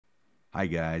Hi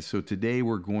guys, so today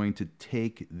we're going to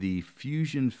take the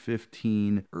Fusion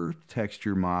 15 Earth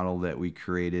texture model that we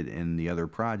created in the other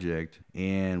project,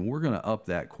 and we're going to up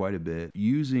that quite a bit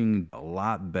using a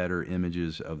lot better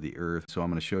images of the Earth. So I'm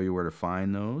going to show you where to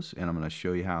find those, and I'm going to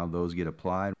show you how those get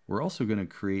applied. We're also going to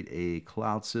create a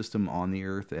cloud system on the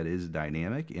Earth that is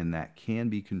dynamic and that can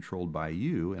be controlled by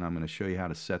you, and I'm going to show you how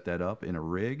to set that up in a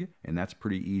rig, and that's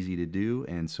pretty easy to do,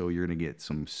 and so you're going to get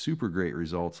some super great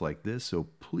results like this. So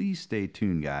please stay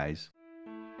tuned, guys.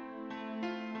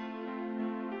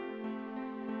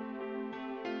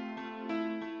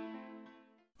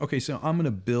 Okay, so I'm going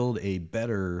to build a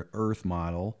better Earth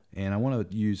model, and I want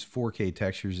to use 4K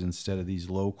textures instead of these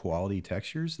low quality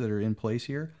textures that are in place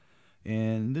here.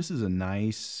 And this is a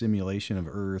nice simulation of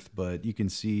Earth, but you can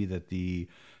see that the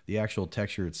actual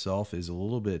texture itself is a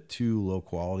little bit too low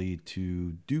quality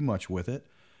to do much with it.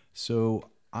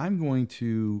 So I'm going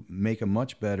to make a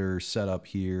much better setup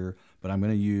here, but I'm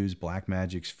going to use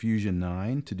Blackmagic's Fusion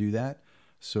 9 to do that.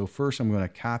 So first I'm going to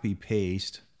copy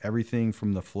paste everything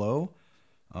from the flow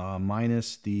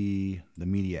minus the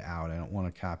media out. I don't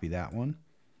want to copy that one.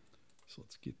 So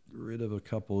let's get rid of a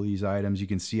couple of these items. You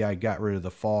can see I got rid of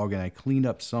the fog and I cleaned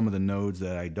up some of the nodes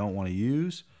that I don't want to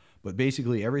use. But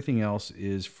basically everything else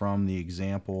is from the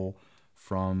example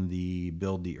from the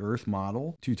Build the Earth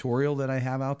model tutorial that I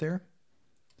have out there.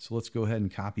 So let's go ahead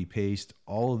and copy paste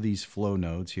all of these flow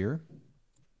nodes here.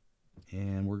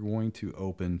 And we're going to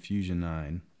open Fusion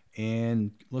 9.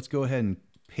 And let's go ahead and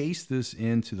paste this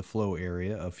into the flow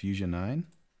area of Fusion 9.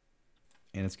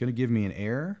 And it's going to give me an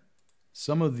error.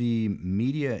 Some of the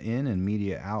media in and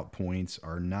media out points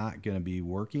are not going to be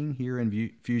working here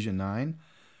in Fusion 9.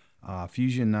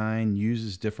 Fusion 9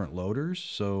 uses different loaders,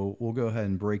 so we'll go ahead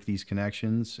and break these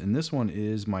connections. And this one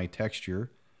is my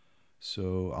texture,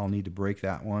 so I'll need to break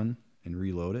that one and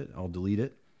reload it. I'll delete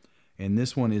it. And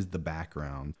this one is the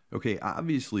background. Okay,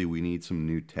 obviously we need some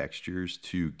new textures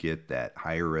to get that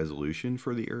higher resolution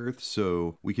for the Earth.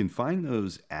 So we can find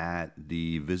those at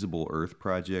the Visible Earth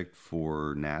project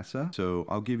for NASA. So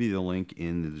I'll give you the link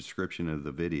in the description of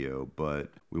the video, but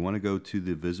we want to go to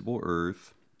the Visible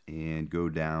Earth and go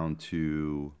down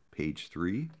to page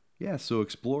 3. Yeah, so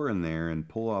explore in there and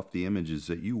pull off the images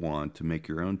that you want to make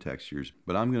your own textures.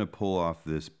 But I'm going to pull off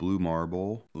this blue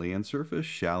marble, land surface,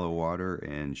 shallow water,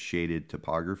 and shaded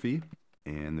topography.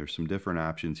 And there's some different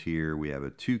options here. We have a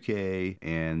 2K,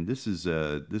 and this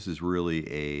is really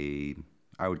a,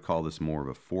 I would call this more of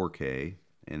a 4K.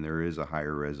 And there is a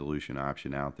higher resolution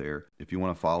option out there. If you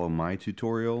want to follow my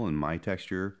tutorial and my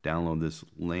texture, download this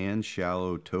land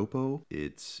shallow topo.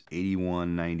 It's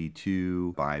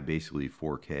 8192 by basically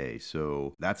 4K.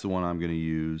 So that's the one I'm going to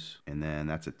use. And then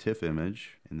that's a TIFF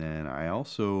image. And then I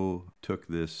also took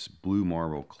this blue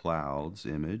marble clouds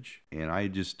image, and I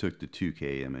just took the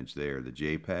 2K image there, the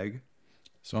JPEG.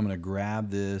 So I'm going to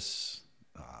grab this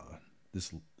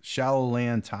this shallow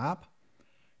land top,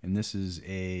 and this is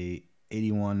a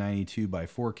 8192 by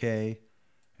 4K,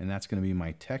 and that's going to be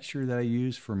my texture that I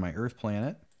use for my Earth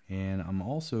planet. And I'm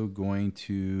also going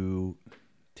to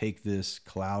take this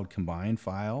cloud combine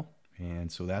file,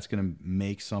 and so that's going to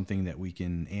make something that we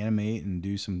can animate and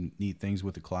do some neat things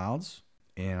with the clouds.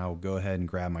 And I'll go ahead and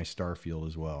grab my star field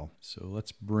as well. So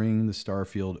let's bring the star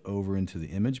field over into the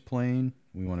image plane.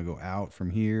 We want to go out from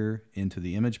here into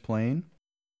the image plane,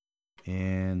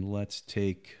 and we're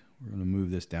going to move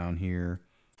this down here.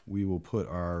 We will put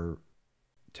our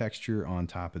texture on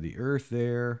top of the Earth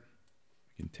there.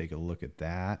 We can take a look at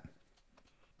that.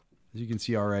 As you can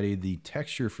see already, the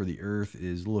texture for the Earth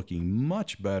is looking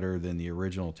much better than the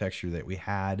original texture that we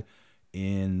had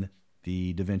in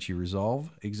the Davinci Resolve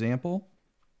example.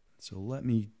 So let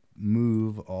me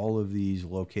move all of these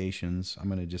locations. I'm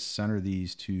going to just center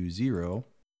these to 0.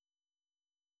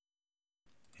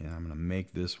 And I'm going to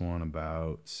make this one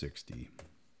about 60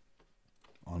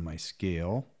 on my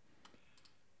scale.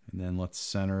 And then let's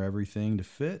center everything to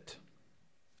fit.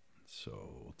 So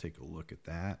we'll take a look at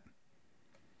that.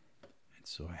 And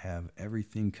so I have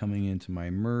everything coming into my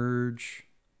merge.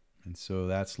 And so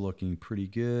that's looking pretty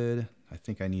good. I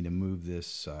think I need to move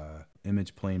this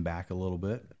image plane back a little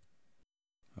bit.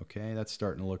 Okay, that's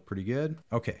starting to look pretty good.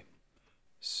 Okay,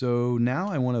 so now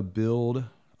I want to build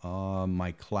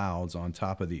my clouds on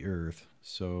top of the Earth.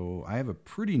 So I have a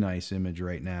pretty nice image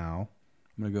right now.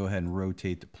 I'm going to go ahead and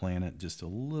rotate the planet just a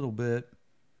little bit.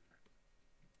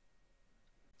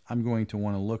 I'm going to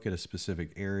want to look at a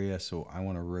specific area, so I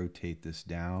want to rotate this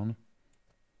down.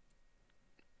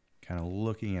 Kind of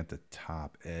looking at the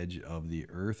top edge of the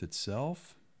Earth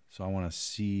itself. So I want to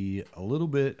see a little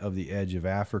bit of the edge of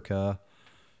Africa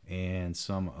and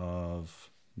some of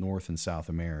North and South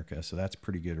America. So that's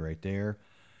pretty good right there.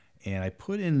 And I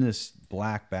put in this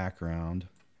black background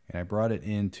and I brought it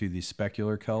into the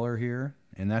specular color here.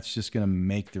 And that's just going to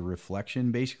make the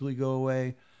reflection basically go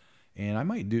away. And I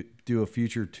might do a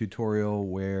future tutorial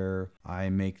where I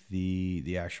make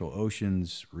the actual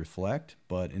oceans reflect.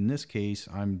 But in this case,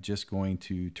 I'm just going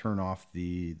to turn off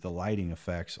the lighting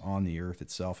effects on the Earth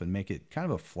itself and make it kind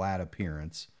of a flat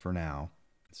appearance for now.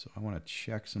 So I want to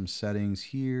check some settings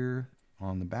here.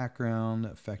 On the background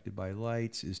affected by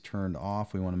lights is turned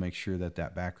off. We want to make sure that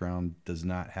that background does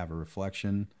not have a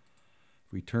reflection.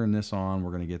 If we turn this on,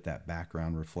 we're going to get that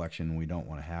background reflection. We don't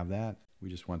want to have that. We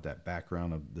just want that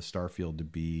background of the star field to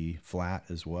be flat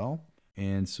as well.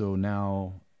 And so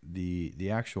now the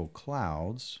actual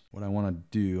clouds, what I want to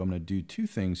do, I'm going to do two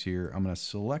things here. I'm going to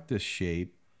select this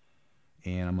shape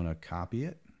and I'm going to copy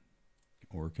it,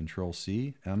 or Control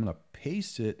C, and I'm going to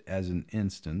paste it as an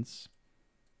instance.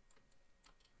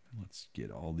 Let's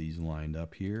get all these lined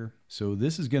up here. So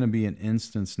this is going to be an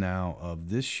instance now of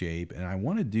this shape, and I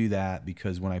want to do that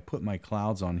because when I put my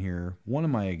clouds on here, one of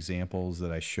my examples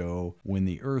that I show, when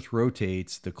the Earth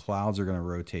rotates, the clouds are going to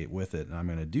rotate with it, and I'm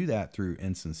going to do that through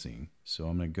instancing. So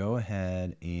I'm going to go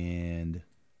ahead, and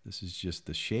this is just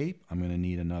the shape. I'm going to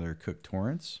need another Cook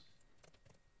Torrents.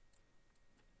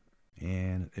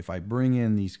 And if I bring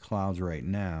in these clouds right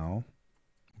now,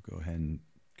 we'll go ahead and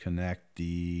connect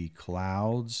the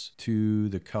clouds to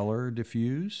the color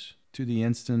diffuse to the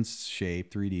instance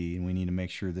shape 3D, and we need to make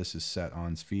sure this is set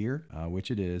on sphere,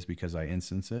 which it is because I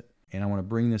instance it. And I want to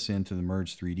bring this into the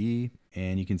merge 3D,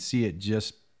 and you can see it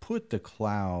just put the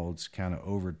clouds kind of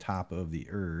over top of the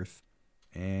Earth,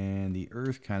 and the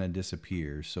Earth kind of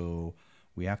disappears. So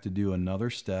we have to do another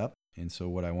step, and so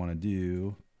what I want to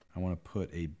do, I want to put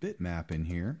a bitmap in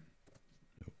here.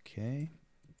 Okay,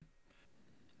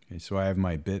 so I have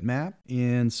my bitmap,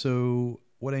 and so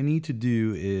what I need to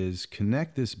do is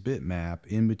connect this bitmap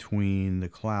in between the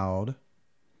cloud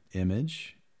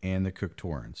image and the Cook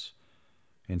Torrents.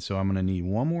 And so I'm going to need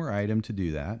one more item to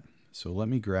do that. So let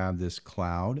me grab this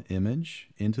cloud image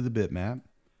into the bitmap,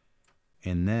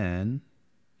 and then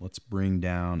let's bring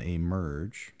down a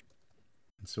merge.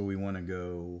 And so we want to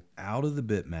go out of the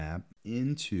bitmap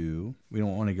into, we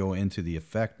don't want to go into the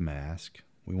effect mask.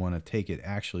 We want to take it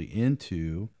actually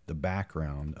into the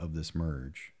background of this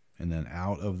merge, and then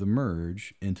out of the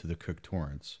merge into the Cook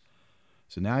Torrents.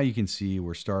 So now you can see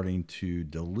we're starting to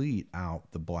delete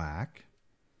out the black.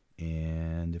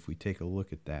 And if we take a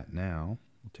look at that now,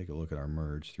 we'll take a look at our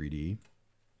merge 3D.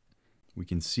 We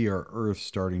can see our Earth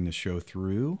starting to show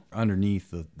through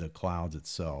underneath the clouds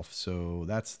itself. So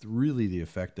that's really the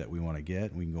effect that we want to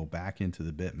get. We can go back into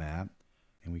the bitmap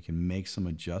and we can make some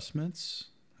adjustments.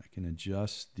 I can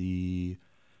adjust the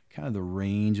kind of the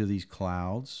range of these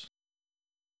clouds.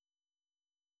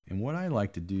 And what I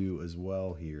like to do as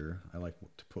well here, I like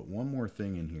to put one more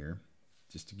thing in here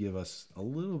just to give us a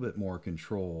little bit more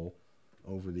control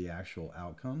over the actual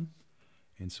outcome.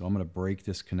 And so I'm going to break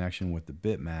this connection with the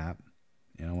bitmap,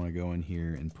 and I want to go in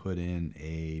here and put in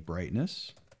a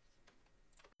brightness.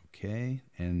 Okay,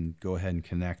 and go ahead and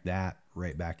connect that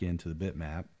right back into the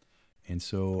bitmap. And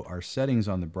so our settings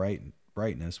on the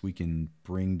brightness, we can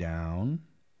bring down.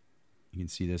 You can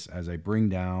see this as I bring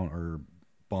down or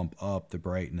bump up the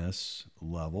brightness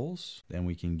levels, then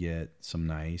we can get some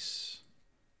nice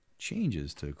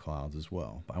changes to clouds as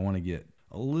well. I want to get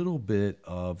a little bit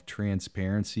of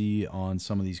transparency on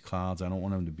some of these clouds. I don't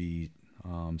want them to be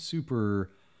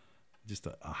super, just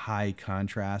a high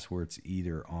contrast where it's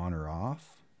either on or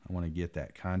off. I want to get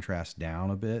that contrast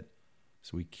down a bit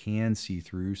so we can see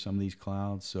through some of these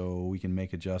clouds, so we can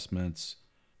make adjustments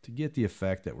to get the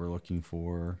effect that we're looking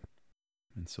for.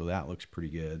 And so that looks pretty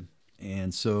good.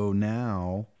 And so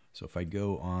now, so if I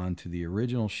go on to the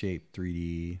original shape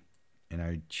 3D and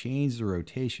I change the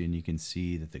rotation, you can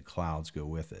see that the clouds go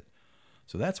with it.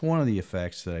 So that's one of the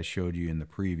effects that I showed you in the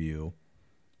preview.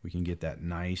 We can get that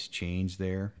nice change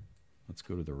there. Let's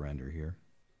go to the render here.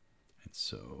 And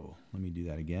so let me do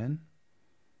that again.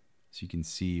 So you can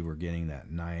see we're getting that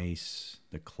nice,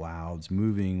 the clouds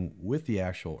moving with the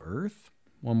actual Earth.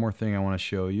 One more thing I want to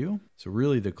show you. So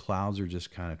really the clouds are just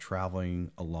kind of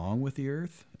traveling along with the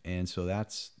Earth. And so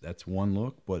that's one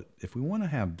look. But if we want to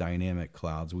have dynamic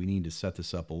clouds, we need to set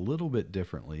this up a little bit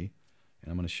differently.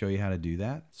 And I'm going to show you how to do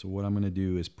that. So what I'm going to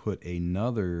do is put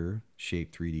another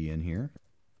shape 3D in here.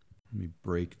 Let me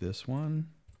break this one.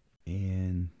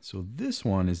 And so this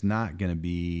one is not going to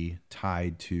be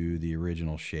tied to the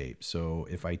original shape. So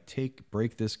if I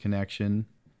break this connection,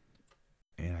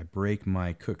 and I break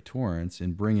my Cook Torrents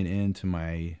and bring it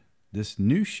into this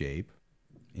new shape,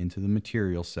 into the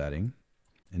material setting,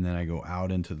 And then I go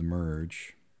out into the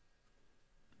merge.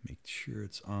 Make sure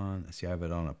it's on. See, I have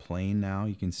it on a plane now.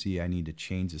 You can see I need to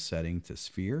change the setting to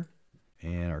sphere.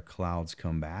 And our clouds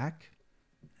come back.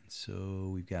 And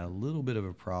so we've got a little bit of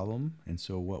a problem. And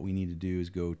so what we need to do is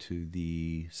go to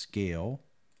the scale.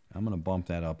 I'm going to bump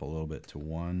that up a little bit to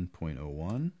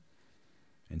 1.01.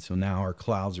 And so now our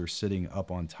clouds are sitting up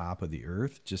on top of the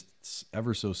earth, just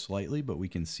ever so slightly, but we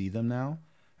can see them now.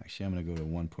 Actually, I'm going to go to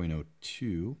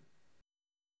 1.02.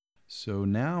 So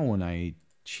now when I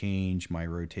change my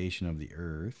rotation of the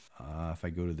earth, if I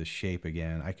go to the shape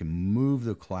again, I can move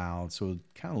the cloud. So it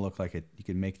kind of look like you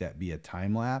can make that be a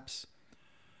time lapse.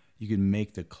 You can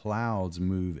make the clouds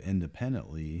move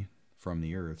independently from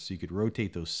the earth. So you could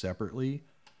rotate those separately,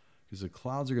 because the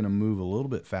clouds are going to move a little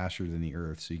bit faster than the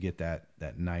earth. So you get that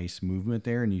nice movement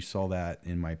there. And you saw that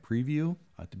in my preview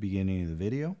at the beginning of the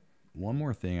video. One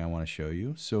more thing I want to show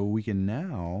you. So we can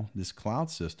now, this cloud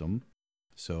system,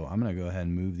 so I'm going to go ahead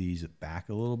and move these back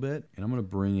a little bit. And I'm going to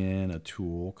bring in a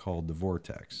tool called the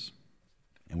vortex.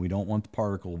 And we don't want the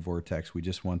particle vortex. We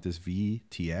just want this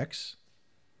VTX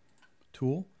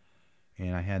tool.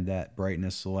 And I had that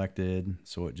brightness selected,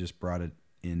 so it just brought it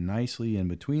in nicely in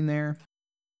between there.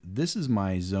 This is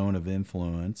my zone of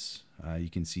influence. You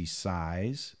can see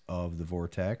size of the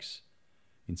vortex,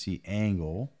 you can see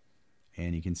angle,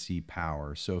 and you can see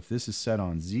power. So if this is set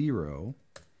on 0,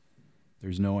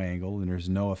 there's no angle and there's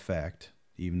no effect,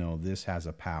 even though this has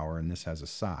a power and this has a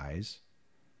size.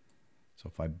 So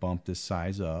if I bump this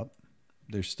size up,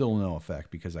 there's still no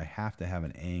effect because I have to have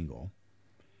an angle.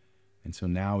 And so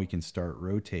now we can start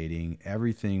rotating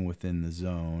everything within the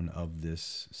zone of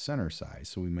this center size.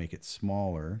 So we make it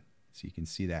smaller so you can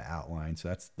see that outline. So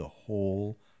that's the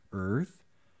whole Earth.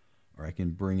 Or I can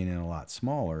bring it in a lot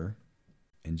smaller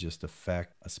and just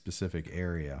affect a specific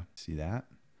area. See that?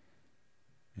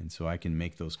 And so I can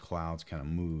make those clouds kind of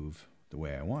move the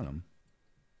way I want them.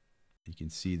 You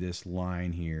can see this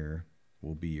line here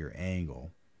will be your angle.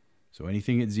 So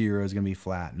anything at 0 is going to be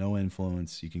flat, no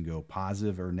influence. You can go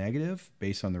positive or negative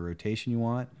based on the rotation you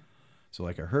want. So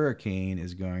like a hurricane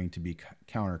is going to be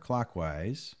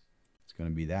counterclockwise. It's going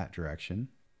to be that direction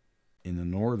in the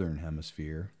northern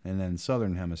hemisphere. And then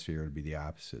southern hemisphere would be the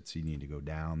opposite. So you need to go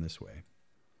down this way.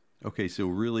 Okay, so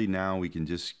really now we can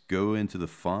just go into the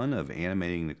fun of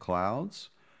animating the clouds.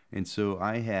 And so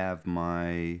I have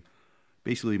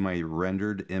basically my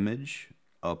rendered image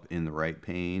up in the right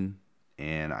pane.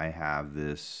 And I have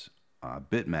this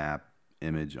bitmap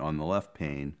image on the left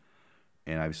pane,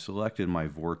 and I've selected my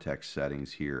vortex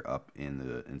settings here up in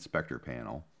the inspector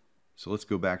panel. So let's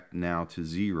go back now to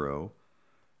 0,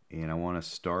 and I want to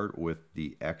start with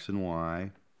the X and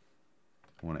Y.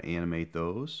 I want to animate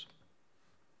those.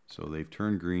 So they've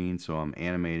turned green, so I'm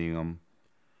animating them.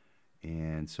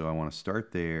 And so I want to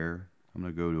start there. I'm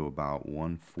going to go to about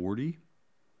 140.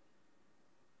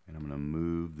 And I'm going to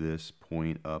move this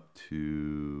point up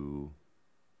to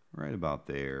right about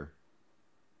there.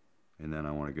 And then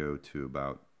I want to go to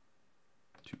about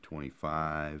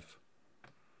 225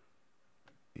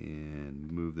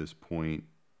 and move this point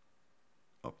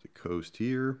up the coast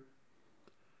here.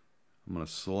 I'm going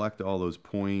to select all those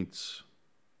points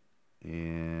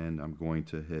and I'm going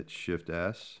to hit Shift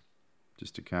S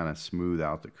just to kind of smooth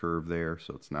out the curve there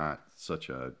so it's not such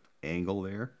an angle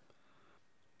there.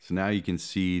 So now you can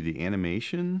see the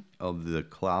animation of the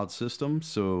cloud system.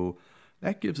 So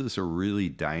that gives us a really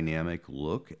dynamic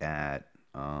look at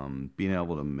being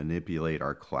able to manipulate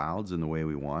our clouds in the way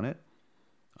we want it.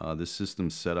 This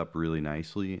system's set up really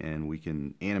nicely, and we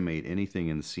can animate anything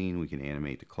in the scene. We can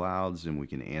animate the clouds and we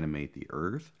can animate the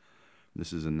earth.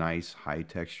 This is a nice high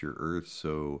texture earth,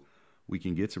 so we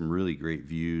can get some really great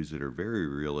views that are very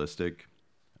realistic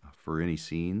for any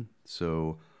scene.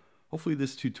 So hopefully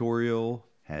this tutorial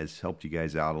has helped you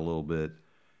guys out a little bit,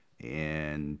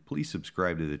 and please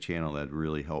subscribe to the channel. That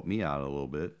really helped me out a little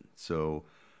bit. So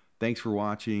thanks for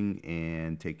watching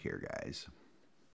and take care, guys.